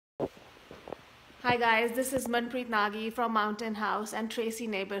Hi guys, this is Manpreet Nagi from Mountain House and Tracy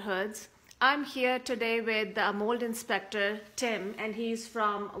Neighborhoods. I'm here today with the mold inspector, Tim, and he's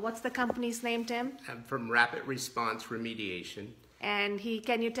from, what's the company's name, Tim? I'm from Rapid Response Remediation. And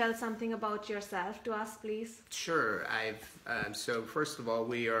can you tell something about yourself to us, please? Sure. So first of all,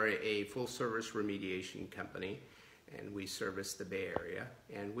 we are a full-service remediation company, and we service the Bay Area.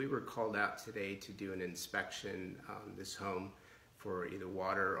 And we were called out today to do an inspection on this home for either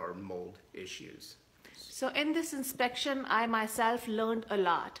water or mold issues. So in this inspection, I myself learned a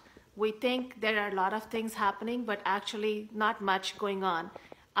lot. We think there are a lot of things happening, but actually not much going on.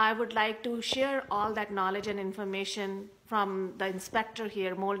 I would like to share all that knowledge and information from the inspector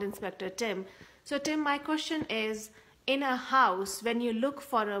here, mold inspector Tim. So Tim, my question is, in a house, when you look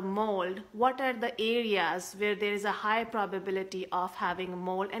for a mold, what are the areas where there is a high probability of having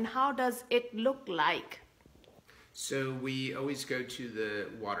mold, and how does it look like? So we always go to the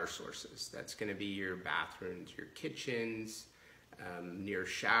water sources. That's going to be your bathrooms, your kitchens, near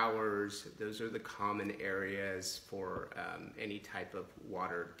showers. Those are the common areas for any type of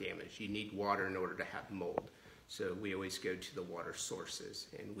water damage. You need water in order to have mold. So we always go to the water sources,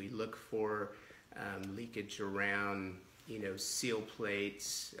 and we look for leakage around, seal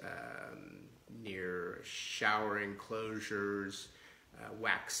plates, near shower enclosures,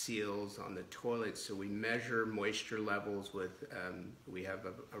 wax seals on the toilet. So we measure moisture levels with, we have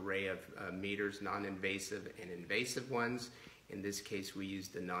an array of meters, non-invasive and invasive ones. In this case, we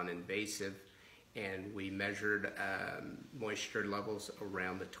used the non-invasive, and we measured moisture levels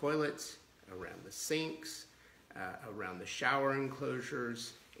around the toilets, around the sinks, around the shower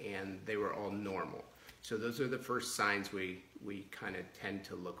enclosures, and they were all normal. So those are the first signs we kind of tend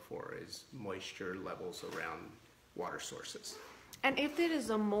to look for, is moisture levels around water sources. And if there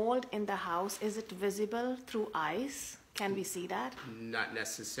is a mold in the house, is it visible through eyes? Can we see that? Not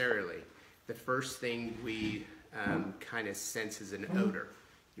necessarily. The first thing we kind of sense is an odor.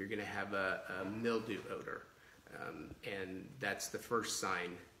 You're going to have a mildew odor, and that's the first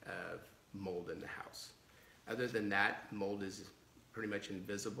sign of mold in the house. Other than that, mold is pretty much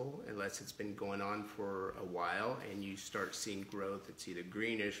invisible unless it's been going on for a while and you start seeing growth. It's either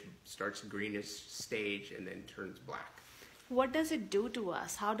greenish, starts a greenish stage, and then turns black. What does it do to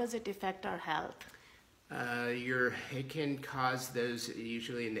us? How does it affect our health? It can cause those,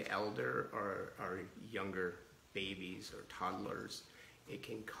 usually in the elder or younger babies or toddlers. It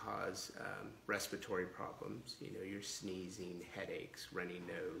can cause respiratory problems. You're sneezing, headaches, runny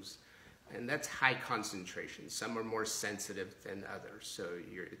nose, and that's high concentration. Some are more sensitive than others. So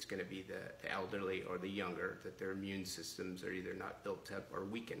it's going to be the elderly or the younger, that their immune systems are either not built up or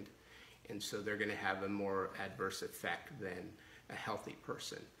weakened. And so they're going to have a more adverse effect than a healthy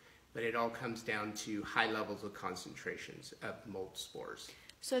person. But it all comes down to high levels of concentrations of mold spores.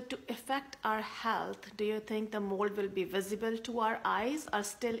 So to affect our health, do you think the mold will be visible to our eyes, or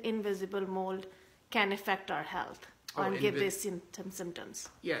still invisible mold can affect our health and give these symptoms?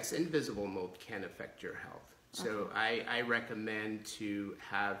 Yes, invisible mold can affect your health. So I recommend to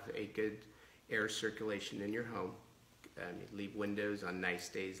have a good air circulation in your home. Leave windows on nice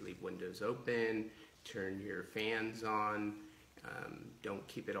days, leave windows open, turn your fans on, don't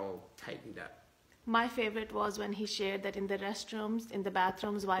keep it all tightened up. My favorite was when he shared that in the restrooms, in the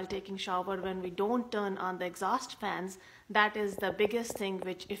bathrooms while taking shower, when we don't turn on the exhaust fans, that is the biggest thing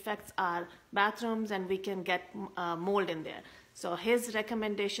which affects our bathrooms, and we can get mold in there. So his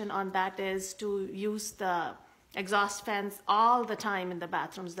recommendation on that is to use the exhaust fans all the time in the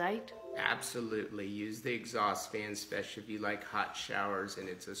bathrooms, right? Absolutely. Use the exhaust fan, especially if you like hot showers and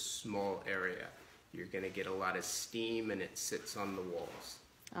it's a small area. You're going to get a lot of steam and it sits on the walls.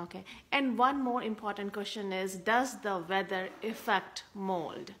 Okay. And one more important question is, does the weather affect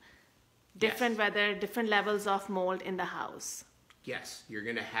mold? Different weather, different levels of mold in the house. Yes. You're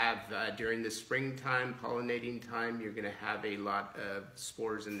going to have, during the springtime, pollinating time, you're going to have a lot of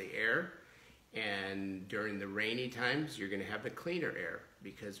spores in the air. And during the rainy times, you're going to have the cleaner air,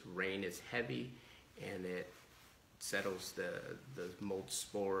 because rain is heavy and it settles the mold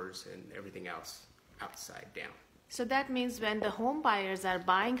spores and everything else outside down. So that means when the home buyers are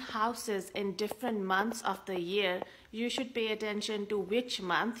buying houses in different months of the year, you should pay attention to which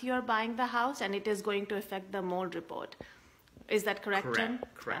month you're buying the house, and it is going to affect the mold report. Is that correct, Tim?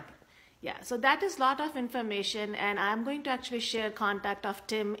 Correct. Yeah, so that is a lot of information, and I'm going to actually share contact of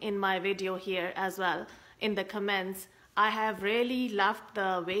Tim in my video here as well in the comments. I have really loved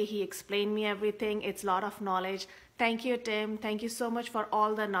the way he explained me everything. It's a lot of knowledge. Thank you, Tim. Thank you so much for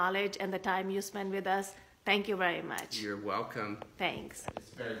all the knowledge and the time you spend with us. Thank you very much. You're welcome. Thanks.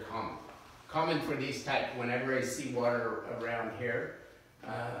 It's very common. Common for these type, whenever I see water around here,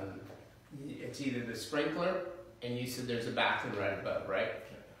 It's either the sprinkler, and you said there's a bathroom right above, right?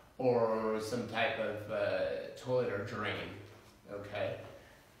 Or some type of toilet or drain, okay?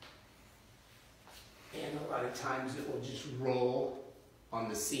 And a lot of times it will just roll on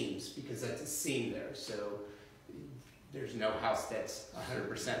the seams because that's a seam there. So there's no house that's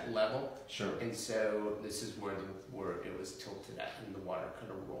 100% level. Sure. And so this is where it was tilted at and the water could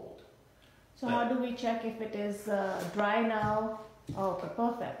have rolled. So how do we check if it is dry now? Oh, okay,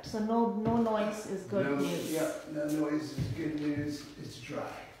 perfect. So no noise is good news. Yeah, no noise is good news. It's dry.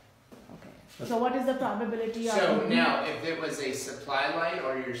 Okay. So what is the probability of... So now, if it was a supply line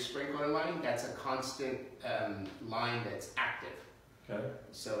or your sprinkler line, that's a constant line that's active. Okay.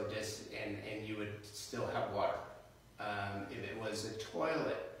 So just, and you would still have water. If it was a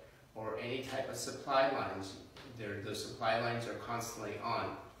toilet or any type of supply lines, those supply lines are constantly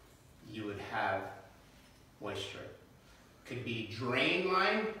on, you would have moisture. Could be drain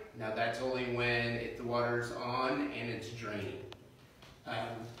line. Now that's only when the water's on and it's draining.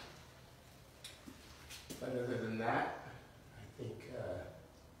 But other than that, I think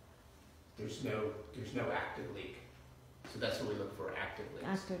there's no active leak. So that's what we look for, active leaks.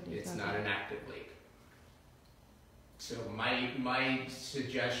 Active leak, It's okay. not an active leak. So my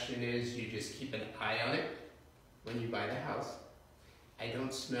suggestion is you just keep an eye on it when you buy the house. I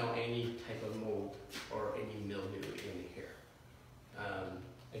don't smell any type of mold or any mildew in here.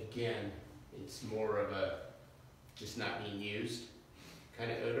 Again, it's more of a just not being used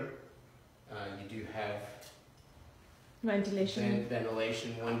kind of odor. You do have ventilation.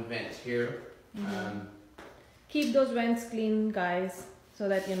 ventilation, one vent here. Keep those vents clean, guys, so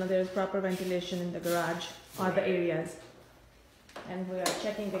that there's proper ventilation in the garage or the areas. And we are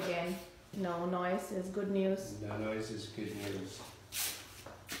checking again. No noise is good news. No noise is good news.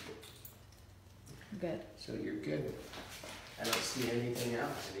 Good. So you're good. I don't see anything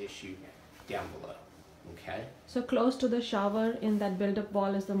else an issue down below. Okay? So close to the shower in that build-up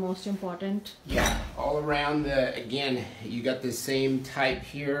wall is the most important. Yeah, all around again, you got the same type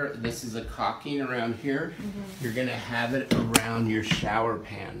here. This is a caulking around here. You're gonna have it around your shower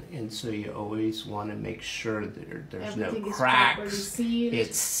pan. And so you always wanna make sure that there's Everything no is properly cracks. sealed.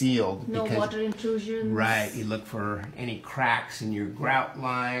 It's sealed. No because, water intrusions. Right, you look for any cracks in your grout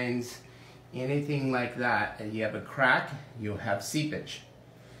lines, anything like that. And you have a crack, you'll have seepage.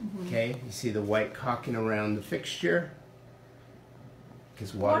 Okay, you see the white caulking around the fixture?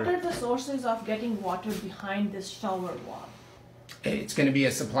 Because What are the sources of getting water behind this shower wall? It's going to be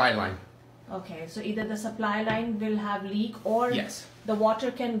a supply line. Okay, so either the supply line will have leak or Yes. the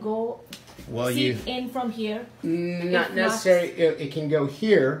water can go seep in from here. Not necessarily. It can go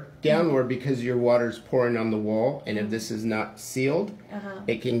here downward because your water's pouring on the wall, and if this is not sealed,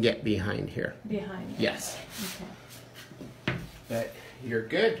 it can get behind here. Behind. Yes, Okay. but you're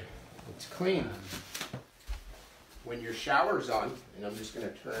good. It's clean. When your shower's on, and I'm just going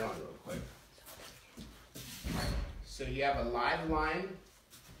to turn it on real quick. So you have a live line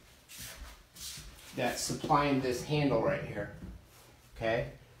that's supplying this handle right here. Okay?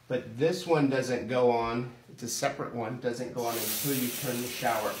 But this one doesn't go on, it's a separate one, doesn't go on until you turn the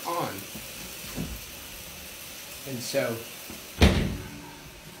shower on. And so,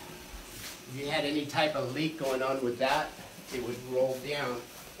 if you had any type of leak going on with that, it would roll down,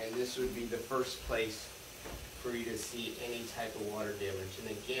 and this would be the first place for you to see any type of water damage.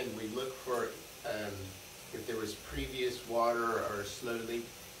 And again, we look for, if there was previous water or slow leak,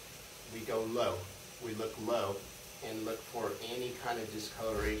 we go low. We look low and look for any kind of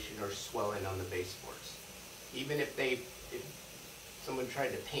discoloration or swelling on the baseboards. Even if someone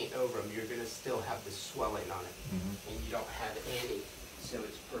tried to paint over them, you're gonna still have the swelling on it. And you don't have any, so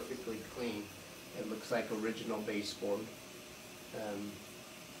it's perfectly clean. It looks like original baseboard.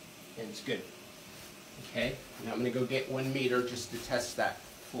 And it's good. Okay, now I'm gonna go get 1 meter just to test that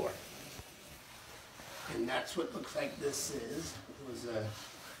floor. And that's what looks like this is. It was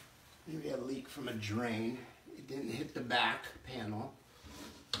maybe a leak from a drain. It didn't hit the back panel.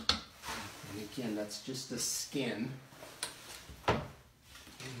 And again, that's just the skin. And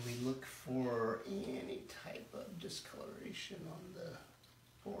we look for any type of discoloration on the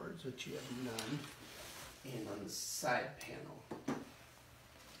boards, which you have none, and on the side panel.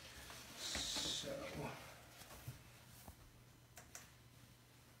 So,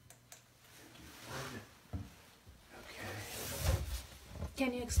 okay.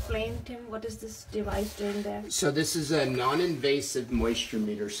 Can you explain, Tim, what is this device doing there? So this is a non-invasive moisture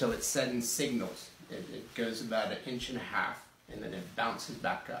meter. So it's setting signals. It goes about 1.5 inches, and then it bounces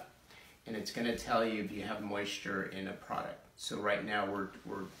back up. And it's going to tell you if you have moisture in a product. So right now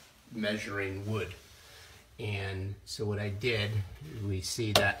we're measuring wood. And so what I did, we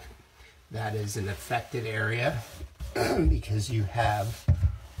see that that is an affected area because you have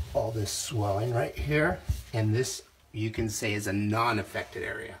all this swelling right here, and this you can say is a non-affected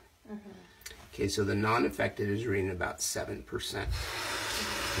area. Okay, so the non-affected is reading about 7%.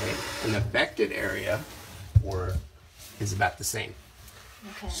 Okay, an affected area is about the same.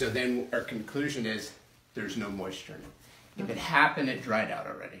 Okay. So then our conclusion is there's no moisture in it. If it happened, it dried out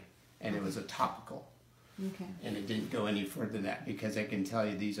already, and it was a topical. Okay. And it didn't go any further than that, because I can tell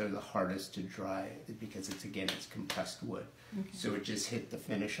you these are the hardest to dry because it's compressed wood. Okay. So it just hit the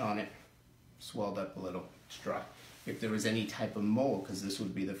finish on it, swelled up a little, it's dry. If there was any type of mold, because this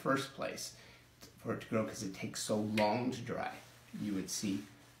would be the first place for it to grow, because it takes so long to dry, you would see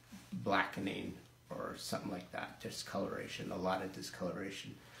blackening or something like that, discoloration, a lot of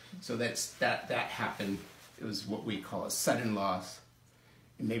discoloration. So that happened. It was what we call a sudden loss.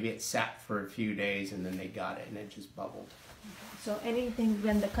 Maybe it sat for a few days and then they got it and it just bubbled. So anything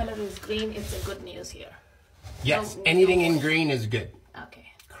when the color is green, it's a good news here. Yes, No, anything in green is good.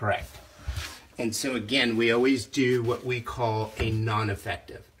 Okay. Correct. And so again, we always do what we call a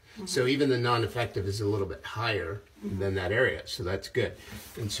non-effective. So even the non-effective is a little bit higher than that area, so that's good.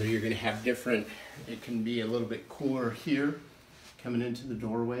 And so you're going to have different, it can be a little bit cooler here, coming into the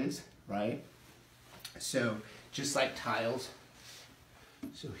doorways, right? So just like tiles,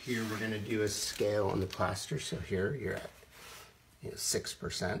 so here we're going to do a scale on the plaster. So here you're at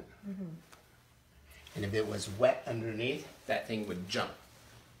 6%. And if it was wet underneath, that thing would jump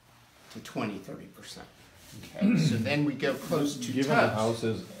to 20, 30%. Okay, so then we go close to Given the tubs. house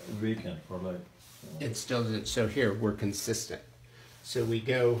is vacant for like, It still doesn't, so here we're consistent. So we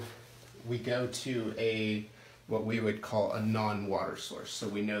go to a, what we would call a non-water source. So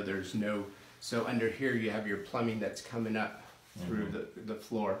we know there's no, so under here you have your plumbing that's coming up through the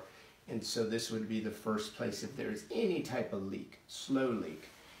floor. And so this would be the first place if there's any type of leak, slow leak,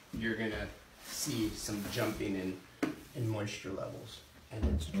 you're gonna see some jumping in moisture levels, and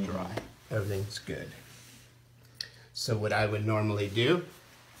it's dry. Everything's good. So what I would normally do,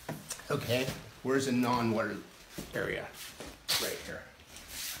 okay, where's a non-water area? Right here.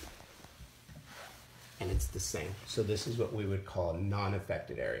 And it's the same. So this is what we would call a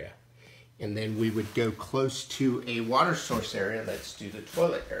non-affected area. And then we would go close to a water source area. Let's do the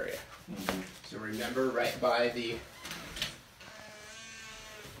toilet area. So remember, right by the,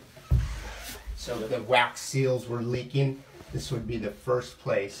 so the wax seals were leaking. This would be the first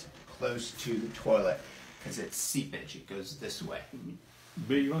place close to the toilet, because it's seepage. It goes this way.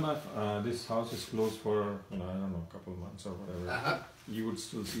 but even if this house is closed for, I don't know, a couple of months or whatever, you would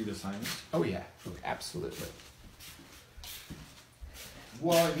still see the signs? Oh yeah, absolutely.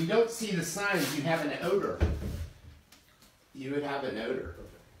 Well, if you don't see the signs, you have an odor. You would have an odor.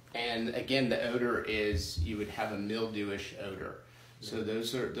 And again, the odor is, you would have a mildewish odor. So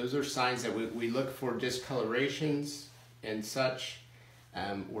those are signs that we look for discolorations and such.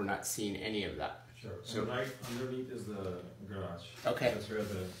 We're not seeing any of that. Sure. So- And right underneath is the garage. Okay. That's where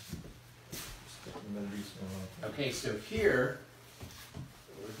the memories are. Okay, so here,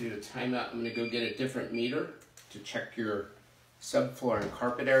 we'll do a timeout. I'm gonna go get a different meter to check your subfloor and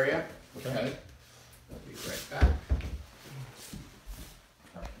carpet area. Okay? I'll be right back.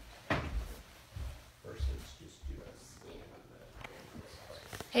 First, let's just do a scan on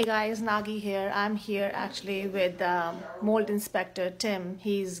the. Hey guys, Nagi here. I'm here actually with mold inspector Tim.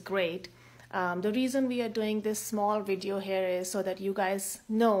 He's great. The reason we are doing this small video here is so that you guys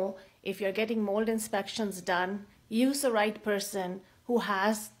know if you're getting mold inspections done, use the right person who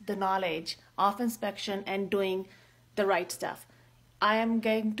has the knowledge of inspection and doing the right stuff. I am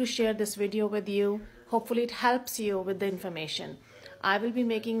going to share this video with you. Hopefully it helps you with the information. I will be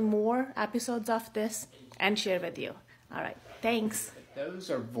making more episodes of this and share with you. All right, thanks. Those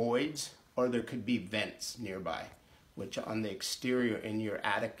are voids, or there could be vents nearby, which on the exterior in your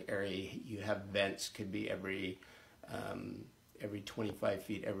attic area, you have vents, could be every 25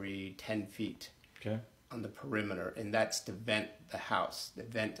 feet, every 10 feet Okay. on the perimeter, and that's to vent the house, the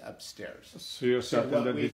vent upstairs. So you're So certain what that we